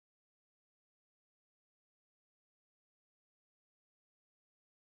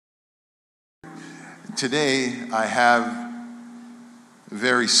Today, I have a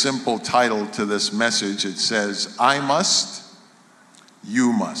very simple title to this message. It says, I must,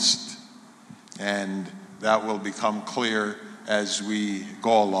 you must. And that will become clear as we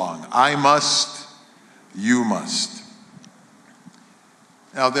go along. I must, you must.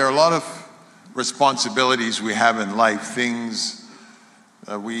 Now, there are a lot of responsibilities we have in life, things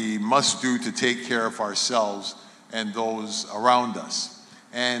we must do to take care of ourselves and those around us.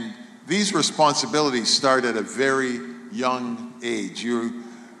 And these responsibilities start at a very young age. You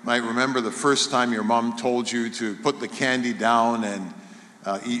might remember the first time your mom told you to put the candy down and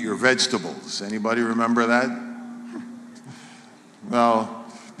eat your vegetables. Anybody remember that? Well,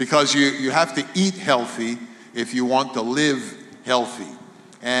 because you have to eat healthy if you want to live healthy.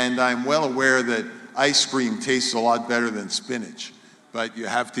 And I'm well aware that ice cream tastes a lot better than spinach, but you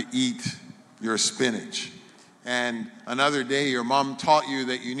have to eat your spinach. And another day, your mom taught you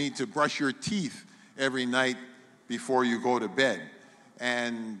that you need to brush your teeth every night before you go to bed.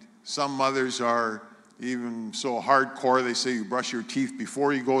 And some mothers are even so hardcore, they say you brush your teeth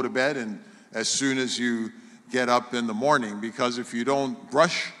before you go to bed and as soon as you get up in the morning, because if you don't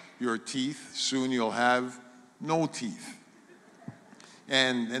brush your teeth, soon you'll have no teeth.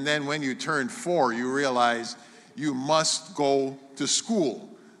 And then when you turn 4, you realize you must go to school.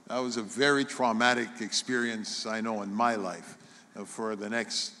 That was a very traumatic experience, I know, in my life. For the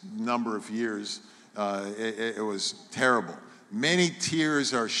next number of years, it was terrible. Many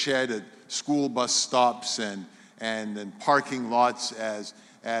tears are shed at school bus stops and parking lots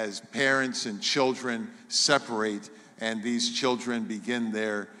as parents and children separate and these children begin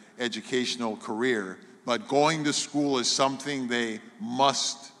their educational career. But going to school is something they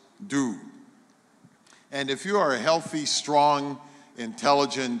must do. And if you are a healthy, strong,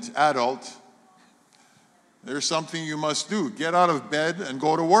 intelligent adult, there's something you must do. Get out of bed and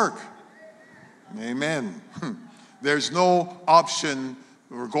go to work. Amen. There's no option.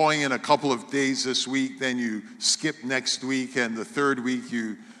 We're going in a couple of days this week, then you skip next week, and the third week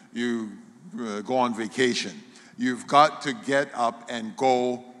you go on vacation. You've got to get up and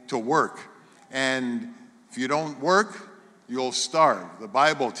go to work. And if you don't work, you'll starve. The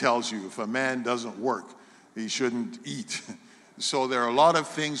Bible tells you if a man doesn't work, he shouldn't eat. So there are a lot of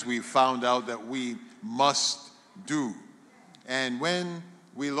things we've found out that we must do. And when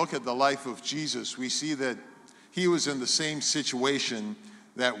we look at the life of Jesus, we see that he was in the same situation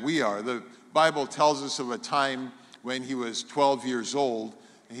that we are. The Bible tells us of a time when he was 12 years old.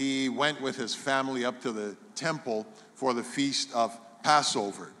 He went with his family up to the temple for the feast of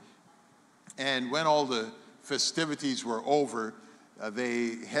Passover. And when all the festivities were over,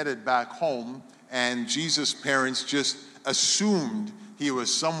 they headed back home, and Jesus' parents just assumed he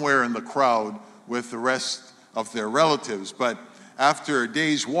was somewhere in the crowd with the rest of their relatives. But after a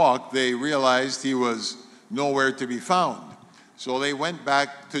day's walk, they realized he was nowhere to be found. So they went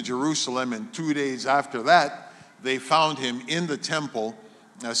back to Jerusalem, and 2 days after that, they found him in the temple,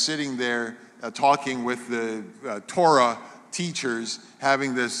 sitting there talking with the Torah teachers,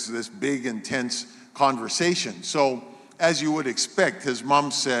 having this big, intense conversation. So, as you would expect, his mom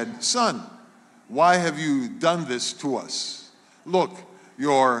said, "Son, why have you done this to us? Look,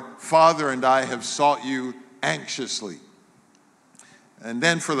 your father and I have sought you anxiously." And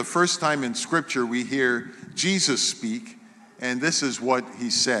then for the first time in Scripture, we hear Jesus speak, and this is what he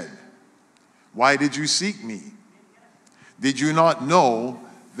said. "Why did you seek me? Did you not know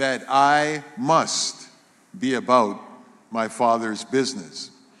that I must be about my Father's business?"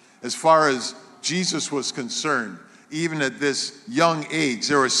 As far as Jesus was concerned, even at this young age,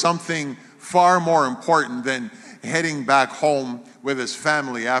 there was something far more important than heading back home with his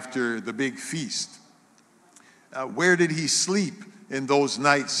family after the big feast. Where did he sleep in those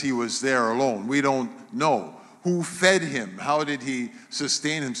nights he was there alone? We don't know. Who fed him? How did he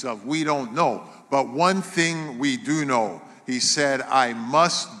sustain himself? We don't know. But one thing we do know, he said, "I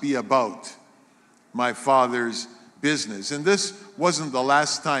must be about my Father's business." And this wasn't the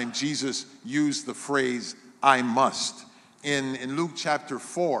last time Jesus used the phrase, "I must." In Luke chapter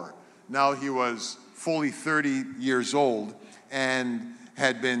 4, now he was fully 30 years old and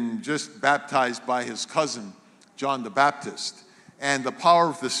had been just baptized by his cousin, John the Baptist. And the power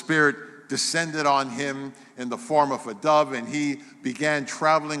of the Spirit descended on him in the form of a dove, and he began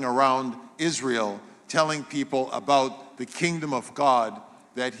traveling around Israel, telling people about the kingdom of God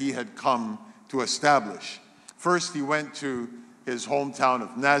that he had come to establish. First, he went to his hometown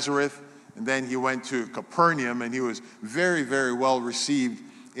of Nazareth, and then he went to Capernaum, and he was very, very well received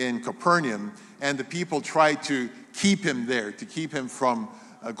in Capernaum. And the people tried to keep him there, to keep him from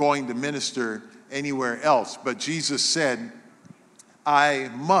going to minister anywhere else. But Jesus said, "I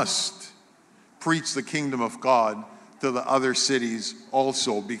must preach the kingdom of God to the other cities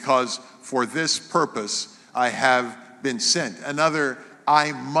also, because for this purpose I have been sent. Another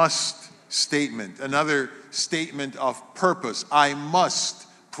I must statement, another statement of purpose. I must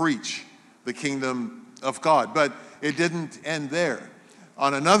preach the kingdom of God. But it didn't end there.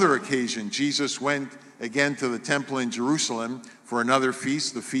 On another occasion, Jesus went again to the temple in Jerusalem for another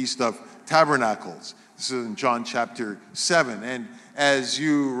feast, the Feast of Tabernacles. This is in John chapter 7. And as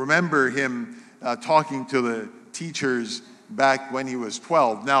you remember him talking to the teachers back when he was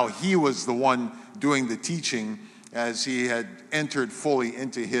 12, now he was the one doing the teaching as he had entered fully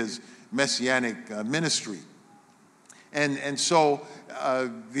into his messianic ministry. And so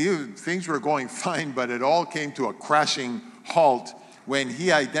things were going fine, but it all came to a crashing halt when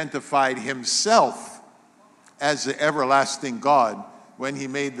he identified himself as the everlasting God, when he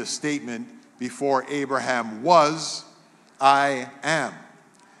made the statement, before Abraham was, I am.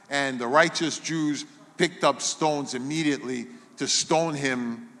 And the righteous Jews picked up stones immediately to stone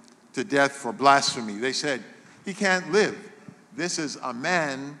him to death for blasphemy. They said, he can't live. This is a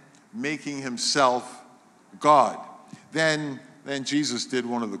man making himself God. Then Jesus did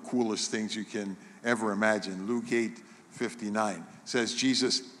one of the coolest things you can ever imagine. Luke 8:59 says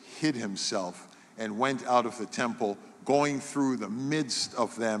Jesus hid himself and went out of the temple, going through the midst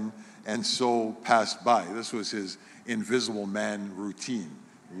of them, and so passed by. This was his invisible man routine.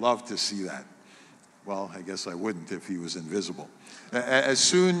 Love to see that. Well, I guess I wouldn't if he was invisible. As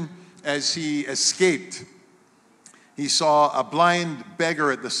soon as he escaped, he saw a blind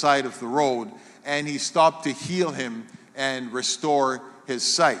beggar at the side of the road, and he stopped to heal him and restore his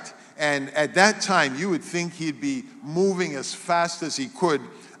sight. And at that time, you would think he'd be moving as fast as he could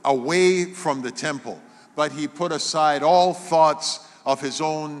away from the temple. But he put aside all thoughts of his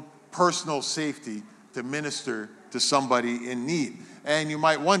own personal safety to minister to somebody in need. And you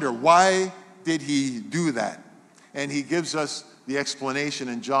might wonder, why did he do that? And he gives us the explanation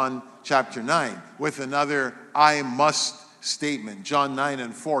in John chapter 9 with another I must statement. John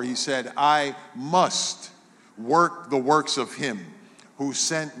 9:4, he said, I must work the works of him who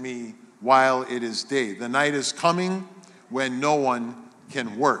sent me while it is day. The night is coming when no one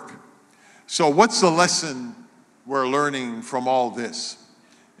can work. So what's the lesson we're learning from all this?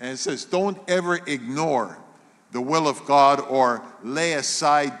 And it says, don't ever ignore the will of God or lay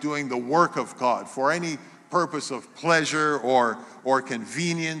aside doing the work of God for any purpose of pleasure or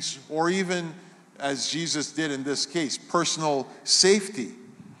convenience, or even, as Jesus did in this case, personal safety.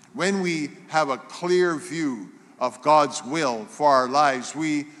 When we have a clear view of God's will for our lives,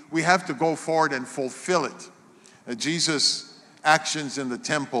 we have to go forward and fulfill it. Jesus' actions in the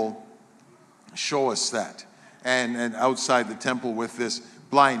temple show us that, and outside the temple with this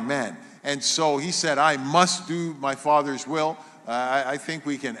blind man. And so he said, I must do my Father's will. I think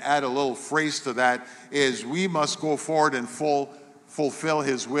we can add a little phrase to that, is we must go forward and fulfill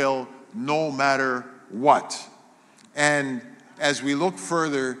his will no matter what. And as we look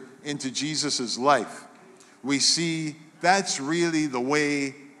further into Jesus' life, we see that's really the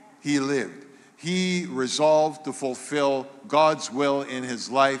way he lived. He resolved to fulfill God's will in his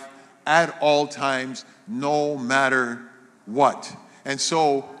life at all times, no matter what. And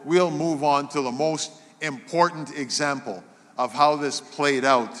so we'll move on to the most important example of how this played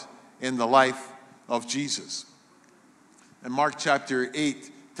out in the life of Jesus. And Mark chapter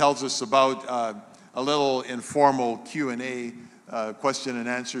 8 tells us about a little informal Q&A, question and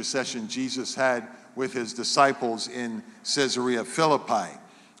answer session Jesus had with his disciples in Caesarea Philippi.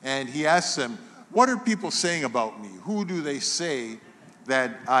 And he asked them, what are people saying about me? Who do they say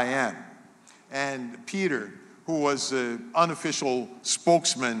that I am? And Peter, who was the unofficial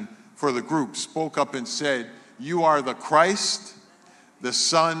spokesman for the group, spoke up and said, you are the Christ, the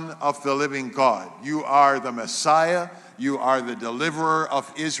Son of the living God. You are the Messiah. You are the deliverer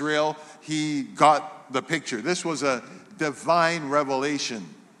of Israel. He got the picture. This was a divine revelation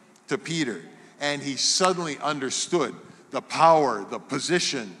to Peter. And he suddenly understood the power, the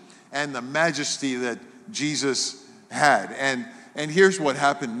position, and the majesty that Jesus had. And here's what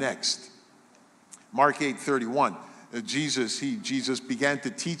happened next. Mark 8:31, Jesus began to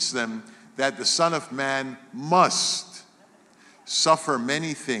teach them that the Son of Man must suffer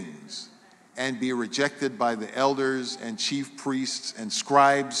many things and be rejected by the elders and chief priests and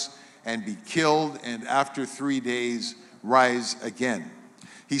scribes and be killed, and after 3 days rise again.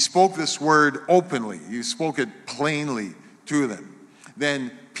 He spoke this word openly. He spoke it plainly to them.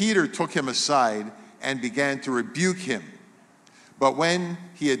 Then Peter took him aside and began to rebuke him. But when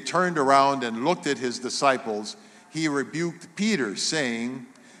he had turned around and looked at his disciples, he rebuked Peter, saying,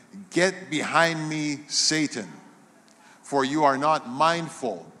 get behind me, Satan, for you are not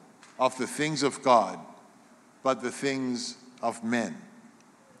mindful of the things of God, but the things of men.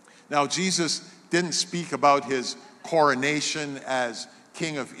 Now, Jesus didn't speak about his coronation as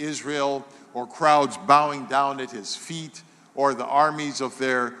King of Israel, or crowds bowing down at his feet, or the armies of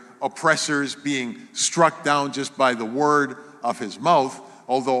their oppressors being struck down just by the word of his mouth,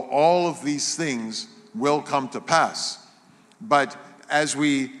 although all of these things will come to pass. But as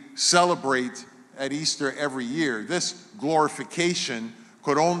we celebrate at Easter every year, this glorification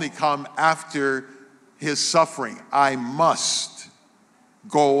could only come after his suffering. I must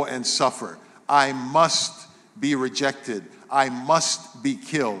go and suffer. I must be rejected. I must be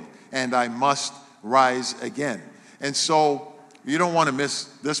killed. And I must rise again. And so you don't want to miss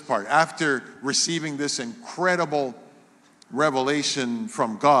this part. After receiving this incredible revelation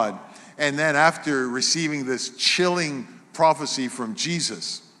from God, and then after receiving this chilling prophecy from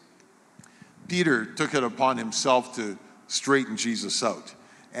Jesus, Peter took it upon himself to straighten Jesus out.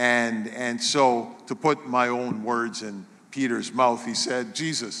 And so, to put my own words in Peter's mouth, he said,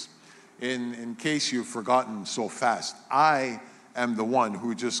 Jesus, in case you've forgotten so fast, I am the one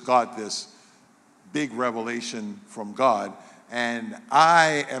who just got this big revelation from God, and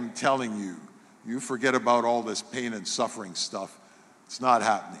I am telling you, you forget about all this pain and suffering stuff. It's not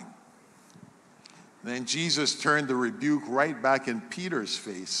happening. Then Jesus turned the rebuke right back in Peter's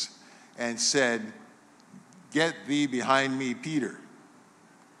face and said, get thee behind me, Peter.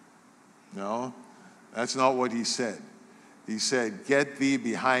 No, that's not what he said. He said, get thee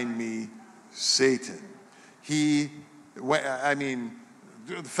behind me, Satan. The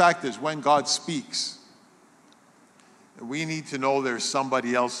fact is, when God speaks, we need to know there's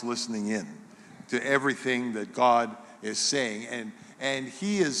somebody else listening in to everything that God is saying. And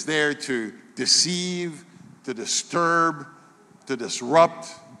he is there to deceive, to disturb, to disrupt,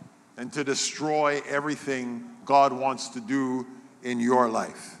 and to destroy everything God wants to do in your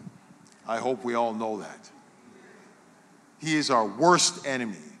life. I hope we all know that. He is our worst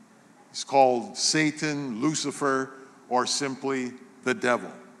enemy. He's called Satan, Lucifer, or simply the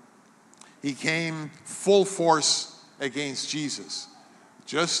devil. He came full force against Jesus,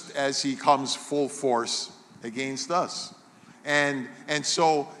 just as he comes full force against us. And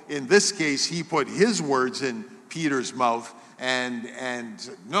so in this case, he put his words in Peter's mouth and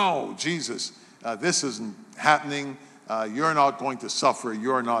no, Jesus, this isn't happening. You're not going to suffer.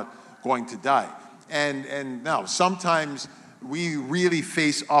 You're not going to die. And now, sometimes we really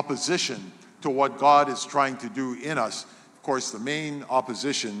face opposition to what God is trying to do in us. Of course, the main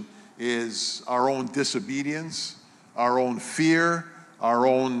opposition is our own disobedience, our own fear, our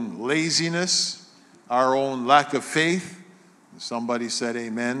own laziness, our own lack of faith. Somebody said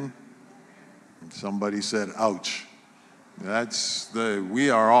amen. And somebody said ouch. We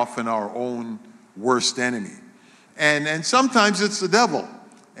are often our own worst enemy. And sometimes it's the devil.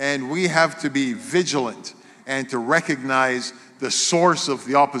 And we have to be vigilant and to recognize the source of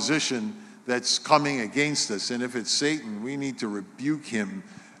the opposition that's coming against us. And if it's Satan, we need to rebuke him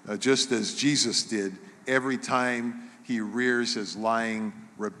just as Jesus did every time he rears his lying,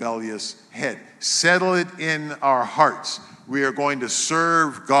 rebellious head. Settle it in our hearts. We are going to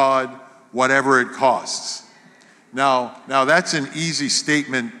serve God whatever it costs. Now that's an easy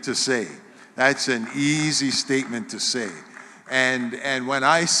statement to say. That's an easy statement to say. And when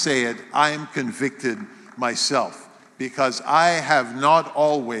I say it, I am convicted myself, because I have not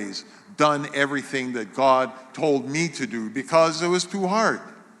always done everything that God told me to do because it was too hard.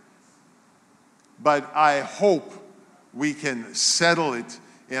 But I hope we can settle it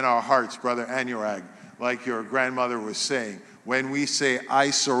in our hearts, Brother Anurag, like your grandmother was saying. When we say,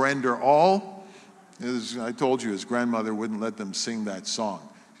 I surrender all, I told you his grandmother wouldn't let them sing that song.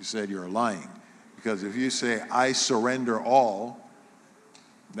 She said, you're lying. Because if you say, I surrender all,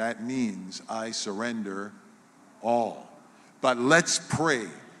 that means I surrender all. But let's pray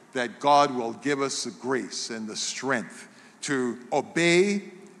that God will give us the grace and the strength to obey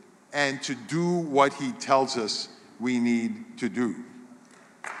and to do what he tells us we need to do.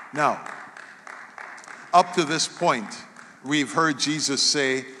 Now, up to this point, we've heard Jesus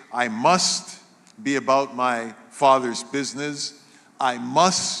say, I must be about my Father's business. I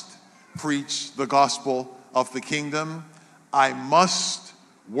must preach the gospel of the kingdom. I must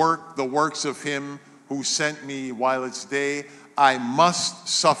work the works of him who sent me while it's day. I must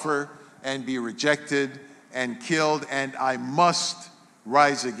suffer and be rejected and killed, and I must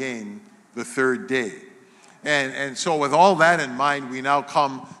rise again the third day. And so with all that in mind, we now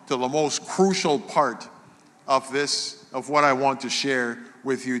come to the most crucial part of what I want to share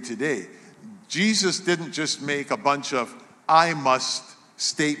with you today. Jesus didn't just make a bunch of I must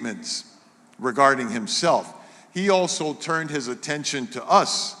statements regarding himself. He also turned his attention to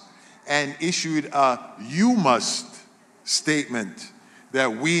us and issued a "you must" statement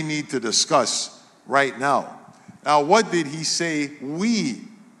that we need to discuss right now. Now, what did he say we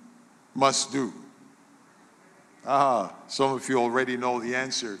must do? Some of you already know the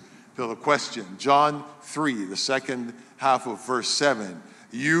answer to the question. John 3, the second half of verse 7.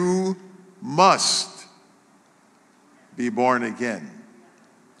 You must be born again.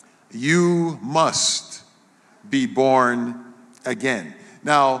 You must be born again.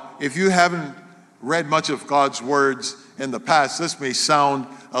 Now, if you haven't read much of God's words in the past, this may sound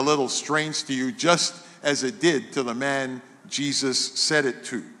a little strange to you, just as it did to the man Jesus said it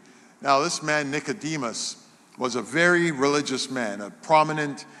to. Now, this man, Nicodemus, was a very religious man, a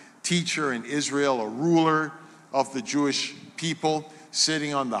prominent teacher in Israel, a ruler of the Jewish people,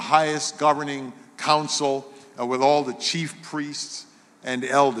 sitting on the highest governing council with all the chief priests and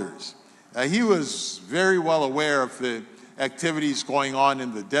elders. He was very well aware of the activities going on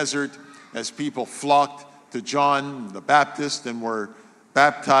in the desert as people flocked to John the Baptist and were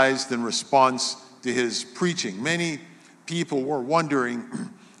baptized in response to his preaching. Many people were wondering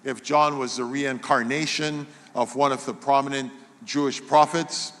if John was the reincarnation of one of the prominent Jewish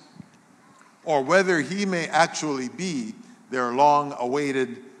prophets, or whether he may actually be their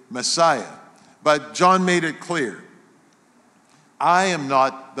long-awaited Messiah. But John made it clear, I am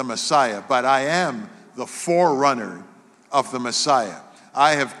not the Messiah, but I am the forerunner of the Messiah.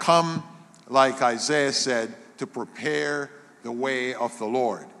 I have come, like Isaiah said, to prepare the way of the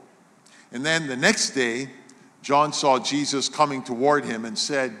Lord. And then the next day, John saw Jesus coming toward him and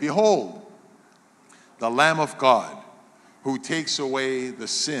said, Behold, the Lamb of God, who takes away the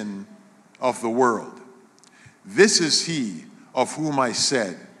sin of the world. This is he of whom I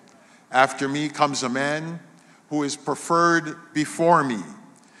said, After me comes a man who is preferred before me,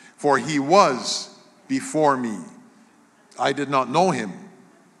 for he was before me. I did not know him,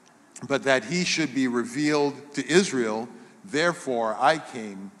 but that he should be revealed to Israel. Therefore I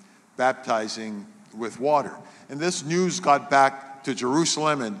came baptizing with water. And this news got back to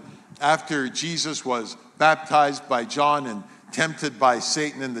Jerusalem, and after Jesus was baptized by John and tempted by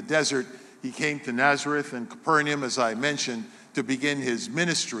Satan in the desert, he came to Nazareth and Capernaum, as I mentioned, to begin his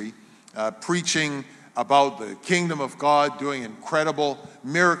ministry, preaching about the kingdom of God, doing incredible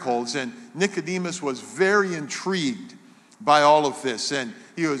miracles. And Nicodemus was very intrigued by all of this, and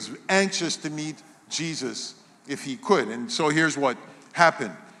he was anxious to meet Jesus if he could. And so here's what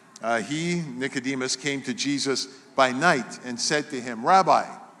happened. Nicodemus, came to Jesus by night and said to him, Rabbi,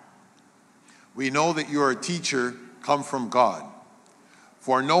 we know that you are a teacher come from God,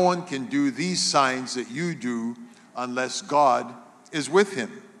 for no one can do these signs that you do unless God is with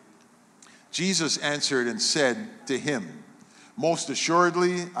him. Jesus answered and said to him, Most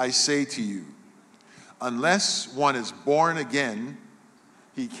assuredly I say to you, unless one is born again,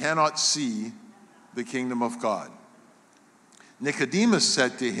 he cannot see the kingdom of God. Nicodemus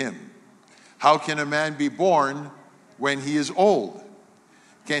said to him, How can a man be born when he is old?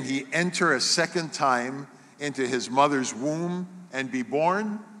 Can he enter a second time into his mother's womb and be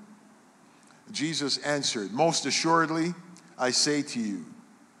born? Jesus answered, Most assuredly, I say to you,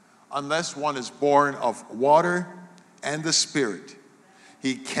 unless one is born of water and the Spirit,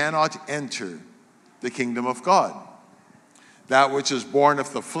 he cannot enter the kingdom of God. That which is born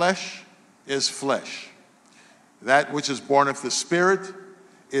of the flesh is flesh. That which is born of the Spirit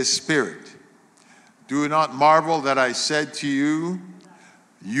is spirit. Do not marvel that I said to you,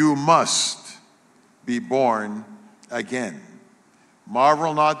 you must be born again.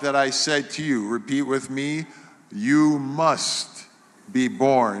 Marvel not that I said to you, repeat with me, you must be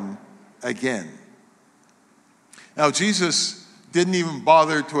born again. Now, Jesus didn't even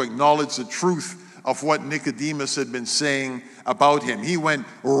bother to acknowledge the truth of what Nicodemus had been saying about him. He went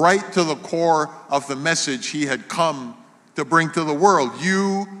right to the core of the message he had come to bring to the world.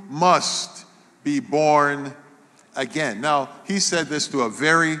 You must be born again. Now, he said this to a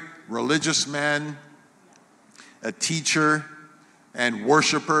very religious man, a teacher and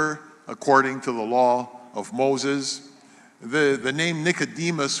worshiper according to the law of Moses. The name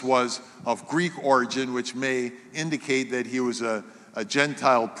Nicodemus was of Greek origin, which may indicate that he was a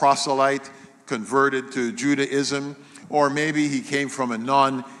Gentile proselyte converted to Judaism, or maybe he came from a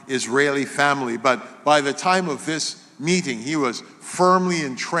non-Israeli family. But by the time of this meeting, he was firmly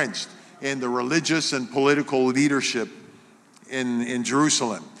entrenched in the religious and political leadership in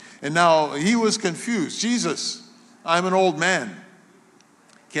Jerusalem. And now he was confused. Jesus, I'm an old man.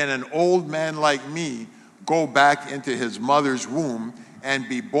 Can an old man like me go back into his mother's womb and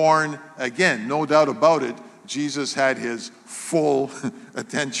be born again? No doubt about it, Jesus had his full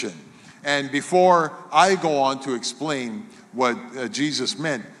attention. And before I go on to explain what Jesus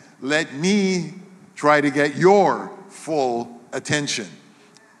meant, let me try to get your full attention.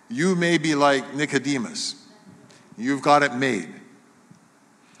 You may be like Nicodemus. You've got it made.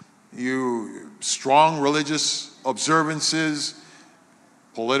 You strong religious observances,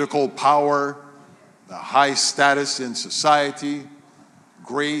 political power, the high status in society,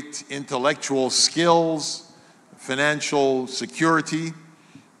 great intellectual skills, financial security.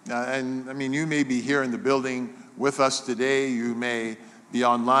 And I mean, you may be here in the building with us today. You may be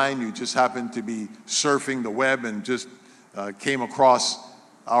online. You just happen to be surfing the web and just came across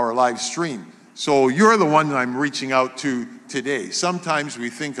our live stream. So you're the one that I'm reaching out to today. Sometimes we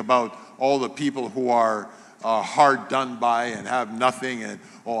think about all the people who are hard done by and have nothing and,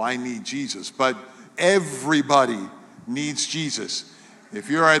 oh, I need Jesus. But everybody needs Jesus. If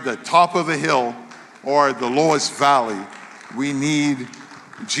you're at the top of the hill or the lowest valley, we need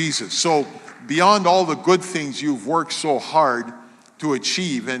Jesus. So beyond all the good things you've worked so hard to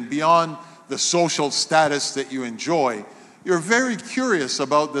achieve and beyond the social status that you enjoy, you're very curious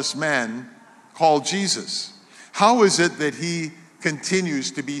about this man called Jesus. How is it that he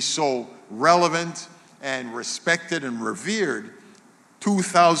continues to be so relevant and respected and revered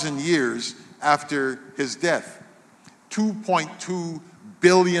 2,000 years after his death? 2.2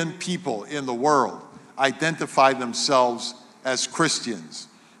 billion people in the world identify themselves as Christians,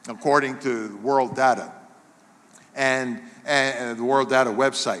 according to the World Data and the World Data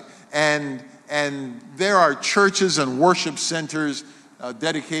website. And there are churches and worship centers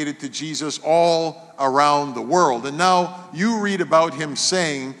dedicated to Jesus all around the world. And now you read about him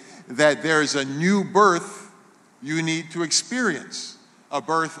saying that there's a new birth you need to experience, a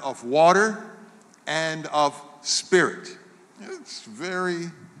birth of water and of spirit. It's very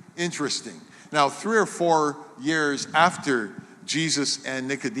interesting. Now, 3 or 4 years after Jesus and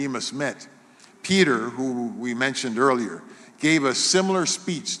Nicodemus met, Peter, who we mentioned earlier, gave a similar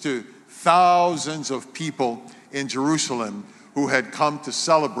speech to thousands of people in Jerusalem who had come to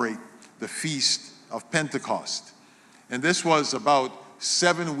celebrate the Feast of Pentecost. And this was about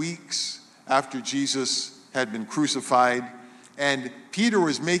 7 weeks after Jesus had been crucified. And Peter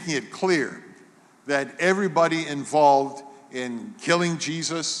was making it clear that everybody involved in killing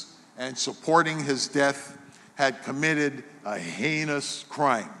Jesus and supporting his death had committed a heinous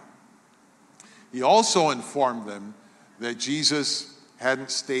crime. He also informed them that Jesus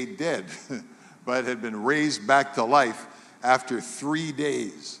hadn't stayed dead, but had been raised back to life after 3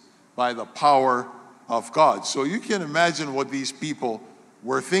 days by the power of God. So you can imagine what these people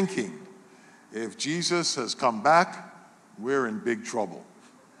were thinking. If Jesus has come back, we're in big trouble.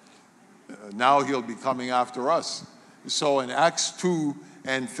 Now he'll be coming after us. So in Acts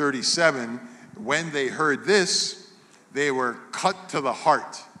 2:37, when they heard this, they were cut to the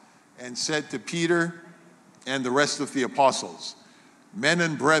heart and said to Peter and the rest of the apostles, "Men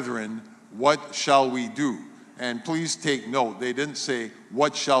and brethren, what shall we do?" And please take note, they didn't say,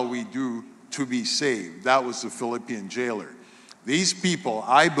 "What shall we do to be saved?" That was the Philippian jailer. These people,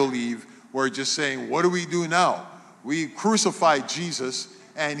 I believe, were just saying, what do we do now? We crucified Jesus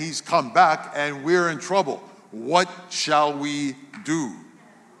and he's come back and we're in trouble. What shall we do?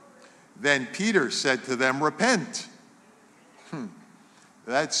 Then Peter said to them, "Repent."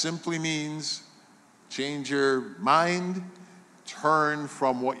 That simply means change your mind, turn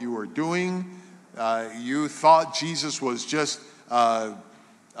from what you were doing. You thought Jesus was just a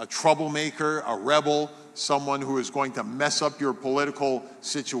troublemaker, a rebel, someone who is going to mess up your political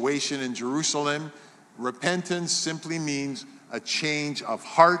situation in Jerusalem. Repentance simply means a change of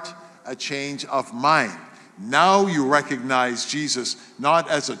heart, a change of mind. Now you recognize Jesus not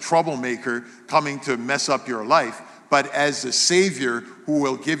as a troublemaker coming to mess up your life, but as the Savior who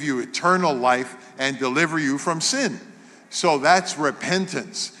will give you eternal life and deliver you from sin. So that's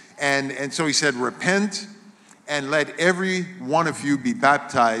repentance. And so he said, "Repent and let every one of you be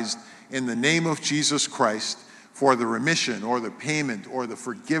baptized in the name of Jesus Christ for the remission or the payment or the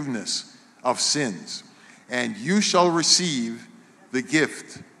forgiveness of sins. And you shall receive the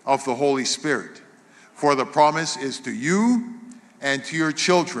gift of the Holy Spirit. For the promise is to you and to your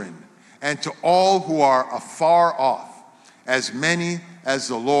children and to all who are afar off, as many as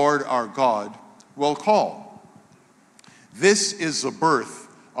the Lord our God will call." This is the birth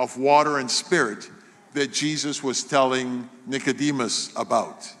of water and spirit that Jesus was telling Nicodemus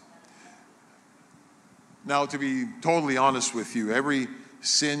about. Now, to be totally honest with you, every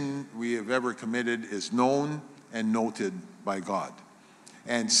sin we have ever committed is known and noted by God.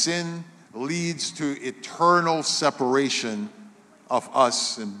 And sin leads to eternal separation of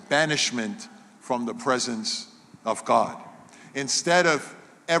us and banishment from the presence of God. Instead of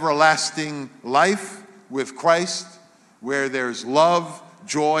everlasting life with Christ, where there's love,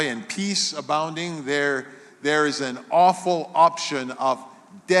 joy and peace abounding, there is an awful option of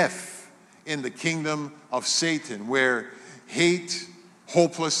death in the kingdom of Satan, where hate,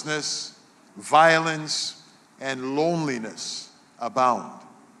 hopelessness, violence, and loneliness abound.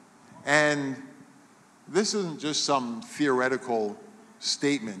 And this isn't just some theoretical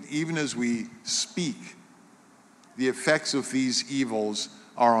statement. Even as we speak, the effects of these evils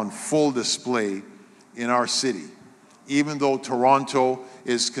are on full display in our city. Even though Toronto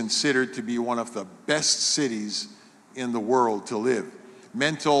is considered to be one of the best cities in the world to live,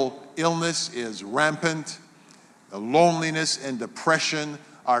 mental illness is rampant. Loneliness and depression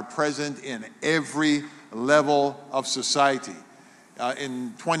are present in every level of society.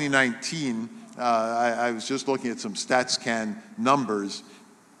 In 2019, I was just looking at some StatsCan numbers.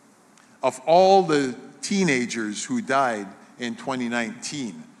 Of all the teenagers who died in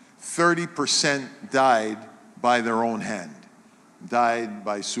 2019, 30% died by their own hand, died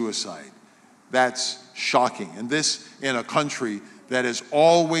by suicide. That's shocking. And this in a country that is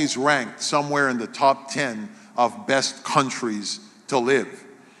always ranked somewhere in the top 10 of best countries to live.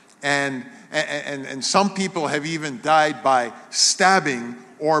 And some people have even died by stabbing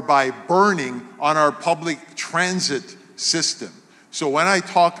or by burning on our public transit system. So when I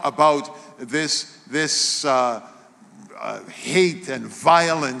talk about this hate and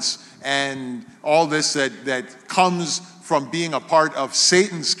violence and all this that comes from being a part of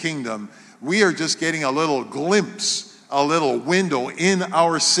Satan's kingdom, we are just getting a little glimpse, a little window in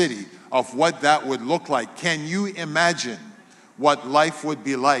our city of what that would look like. Can you imagine what life would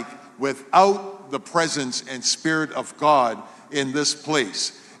be like without the presence and Spirit of God in this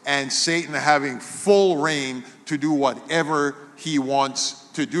place, and Satan having full reign to do whatever he wants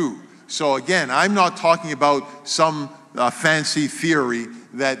to do? So again, I'm not talking about some fancy theory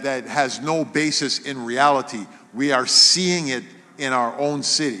that has no basis in reality. We are seeing it in our own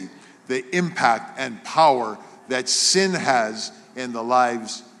city, the impact and power that sin has in the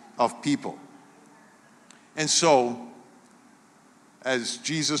lives of people. And so, as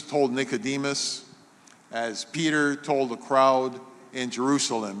Jesus told Nicodemus, as Peter told the crowd in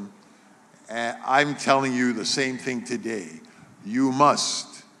Jerusalem, I'm telling you the same thing today. You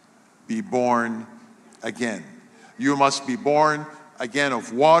must be born again. You must be born again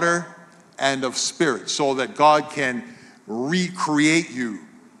of water and of spirit, so that God can recreate you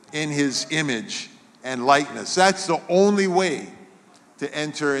in his image and likeness. That's the only way to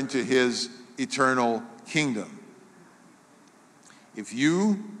enter into his eternal kingdom. If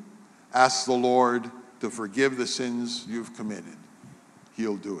you ask the Lord to forgive the sins you've committed,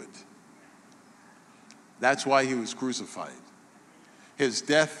 he'll do it. That's why he was crucified. His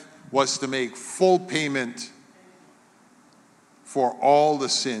death was to make full payment for all the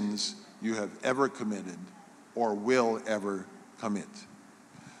sins you have ever committed or will ever commit.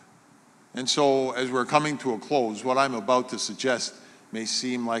 And so, as we're coming to a close, what I'm about to suggest may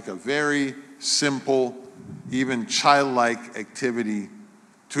seem like a very simple, even childlike activity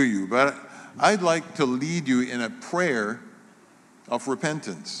to you, but I'd like to lead you in a prayer of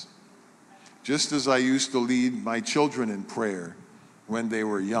repentance, just as I used to lead my children in prayer when they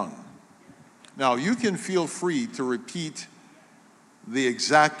were young. Now, you can feel free to repeat the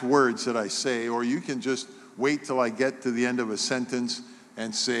exact words that I say, or you can just wait till I get to the end of a sentence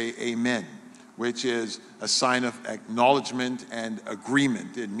and say amen, which is a sign of acknowledgement and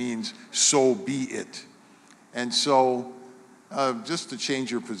agreement. It means so be it. And so, just to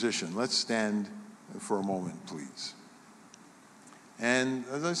change your position, let's stand for a moment, please. And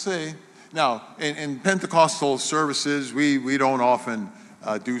as I say, now, in Pentecostal services, we don't often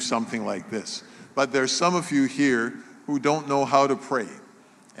do something like this. But there's some of you here who don't know how to pray.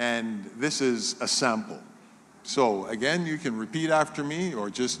 And this is a sample. So, again, you can repeat after me or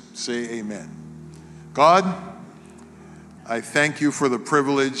just say amen. God, I thank you for the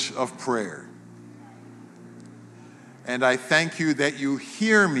privilege of prayer. And I thank you that you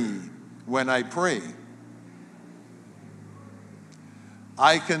hear me when I pray.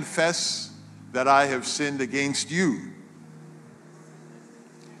 I confess that I have sinned against you.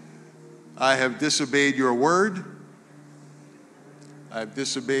 I have disobeyed your word. I have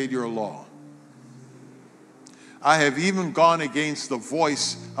disobeyed your law. I have even gone against the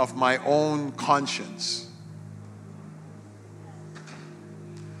voice of my own conscience.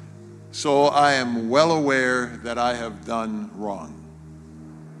 So I am well aware that I have done wrong.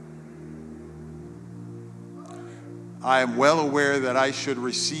 I am well aware that I should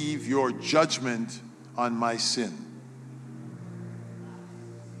receive your judgment on my sin.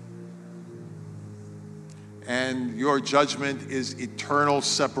 And your judgment is eternal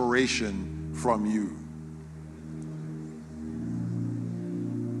separation from you.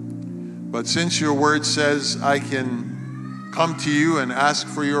 But since your word says I can come to you and ask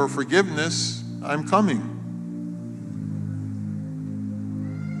for your forgiveness, I'm coming.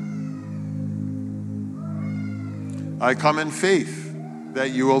 I come in faith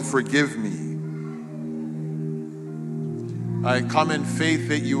that you will forgive me. I come in faith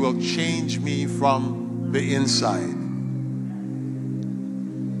that you will change me from the inside.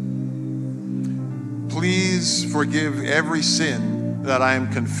 Please forgive every sin that I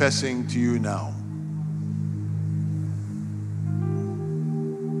am confessing to you now.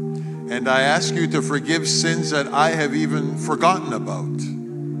 And I ask you to forgive sins that I have even forgotten about.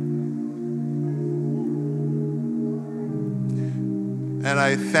 And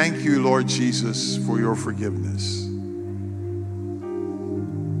I thank you, Lord Jesus, for your forgiveness.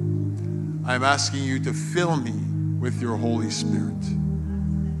 I'm asking you to fill me with your Holy Spirit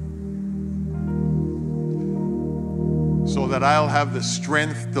so that I'll have the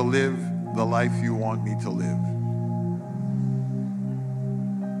strength to live the life you want me to live.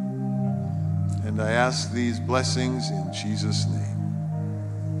 And I ask these blessings in Jesus' name.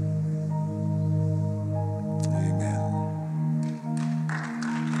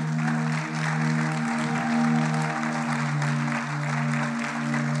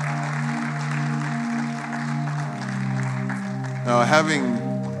 Now, having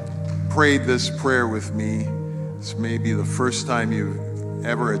prayed this prayer with me, this may be the first time you've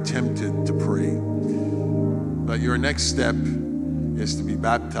ever attempted to pray, but your next step is to be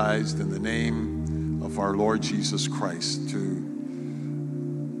baptized in the name of our Lord Jesus Christ, to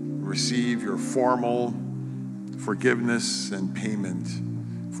receive your formal forgiveness and payment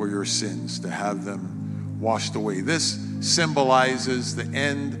for your sins, to have them washed away. This symbolizes the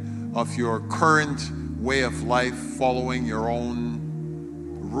end of your current way of life, following your own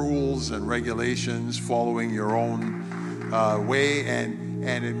rules and regulations, following your own way, and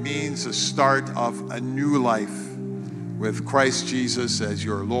it means the start of a new life with Christ Jesus as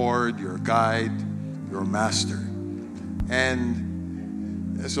your Lord, your guide, your master.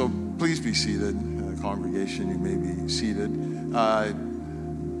 And so please be seated. Congregation, you may be seated.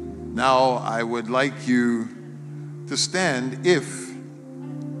 Now I would like you to stand if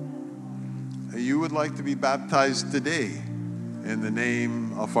you would like to be baptized today in the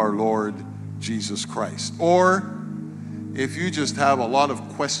name of our Lord Jesus Christ. Or if you just have a lot of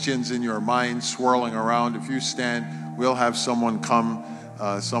questions in your mind swirling around, if you stand, we'll have someone come,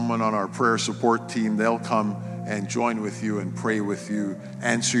 someone on our prayer support team, they'll come and join with you and pray with you,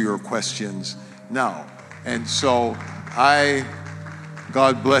 answer your questions now. And so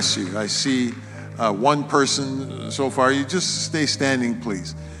God bless you. I see one person so far. You just stay standing,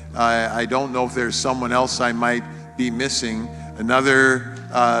 please. I don't know if there's someone else I might be missing. Another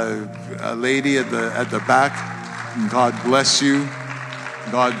lady at the back. God bless you.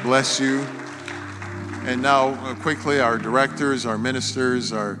 God bless you. And now, quickly, our directors, our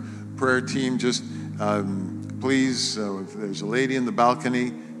ministers, our prayer team, just please, there's a lady in the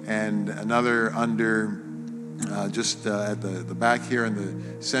balcony and another under just at the back here in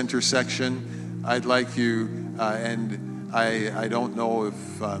the center section. I'd like you, and I don't know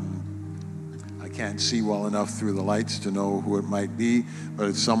if I can't see well enough through the lights to know who it might be, but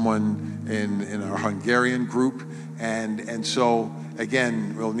it's someone in our Hungarian group. And so,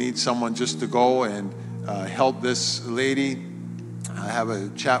 again, we'll need someone just to go and help this lady, have a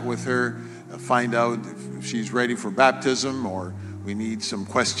chat with her, find out if she's ready for baptism, or we need some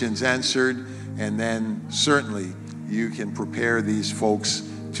questions answered. And then certainly you can prepare these folks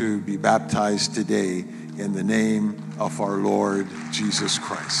to be baptized today in the name of our Lord Jesus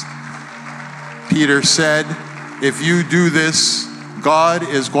Christ. Peter said, if you do this, God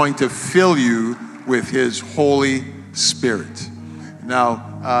is going to fill you with his Holy Spirit.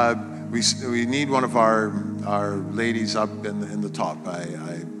 Now, we need one of our ladies up in the top.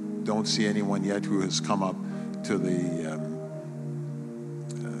 I don't see anyone yet who has come up to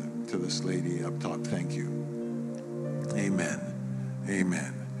this lady up top. Thank you. Amen.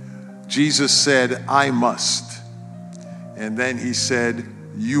 Amen. Jesus said, I must. And then he said,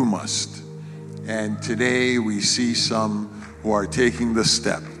 you must. And today we see some who are taking the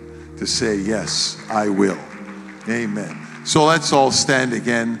step to say, yes, I will. Amen. So let's all stand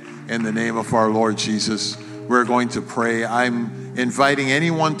again in the name of our Lord Jesus. We're going to pray. I'm inviting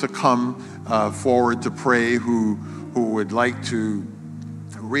anyone to come forward to pray who would like to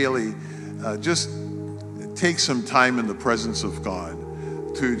really just take some time in the presence of God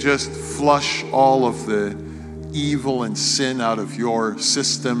to just flush all of the evil and sin out of your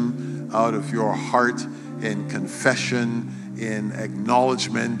system, out of your heart, in confession, in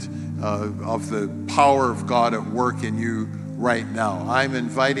acknowledgement of the power of God at work in you right now. I'm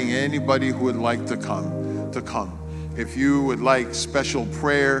inviting anybody who would like to come, to come. If you would like special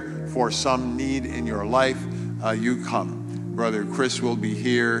prayer for some need in your life, you come. Brother Chris will be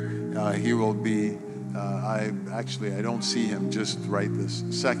here. He will be, I don't see him just right this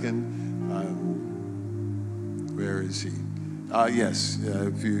second. Where is he? Yes,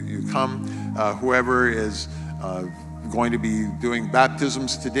 if you come, whoever is going to be doing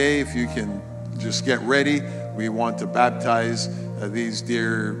baptisms today, if you can just get ready. We want to baptize these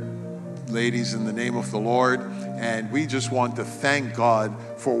dear ladies in the name of the Lord, and we just want to thank God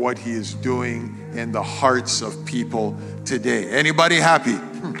for what he is doing in the hearts of people today. Anybody happy?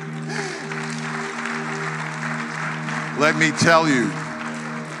 Let me tell you,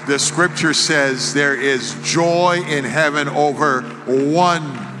 the scripture says there is joy in heaven over one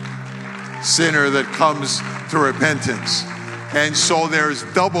sinner that comes to repentance. And so there's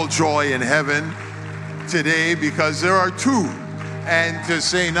double joy in heaven today because there are two. And to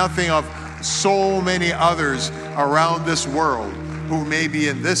say nothing of so many others around this world who may be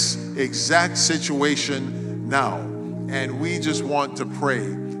in this exact situation now. And we just want to pray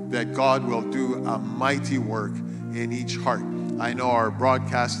that God will do a mighty work in each heart. I know our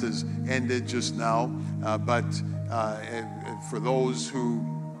broadcast has ended just now, but for those who,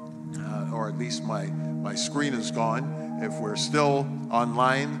 or at least my screen is gone, if we're still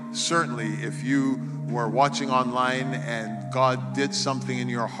online, certainly if you were watching online and God did something in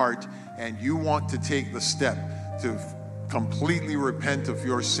your heart and you want to take the step to completely repent of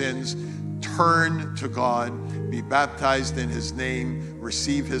your sins, turn to God, be baptized in his name,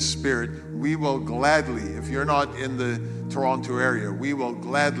 receive his spirit, we will gladly, if you're not in the Toronto area, we will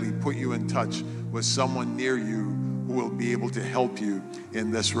gladly put you in touch with someone near you who will be able to help you in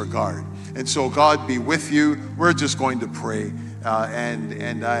this regard. And so God be with you. We're just going to pray.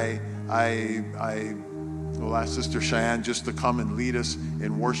 And I will ask Sister Cheyenne just to come and lead us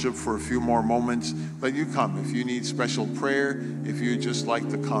in worship for a few more moments. But you come. If you need special prayer, if you'd just like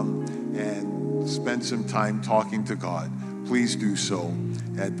to come and spend some time talking to God, please do so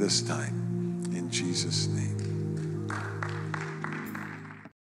at this time. In Jesus' name.